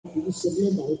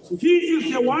He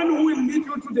is the one who will lead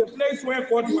you to the place where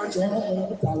God wants you.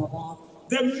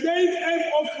 The main aim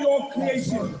of your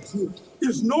creation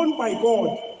is known by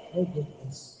God.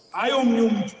 I am you.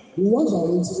 You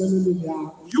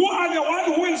are the one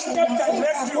who will step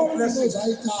direct your blessing.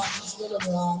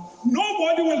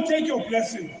 Nobody will take your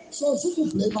blessing.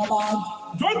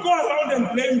 Don't go around and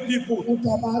blame people.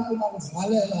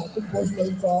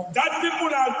 That people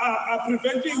are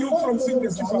preventing you from seeing the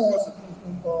super person.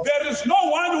 There is no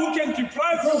one who can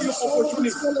deprive you of your opportunity.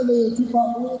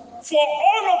 For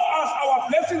all of us, our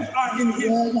blessings are in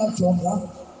Him.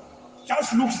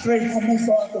 Just look straight.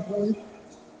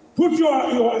 Put your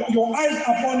eyes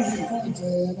upon Him.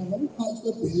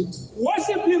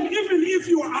 Worship Him even if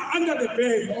you are under the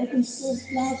bed.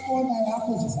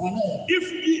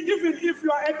 Even if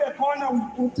you are at the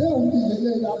corner.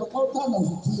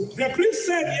 The priest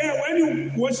said, when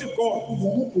you worship God,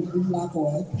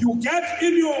 you get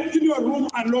in your room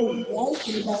alone.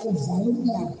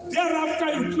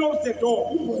 Thereafter, you close the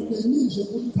door.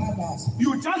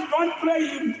 You just don't pray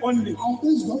Him only.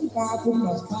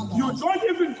 You don't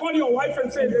even call your wife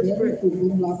and say, let's pray.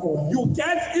 You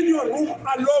get in your room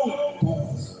alone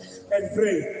and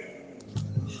pray.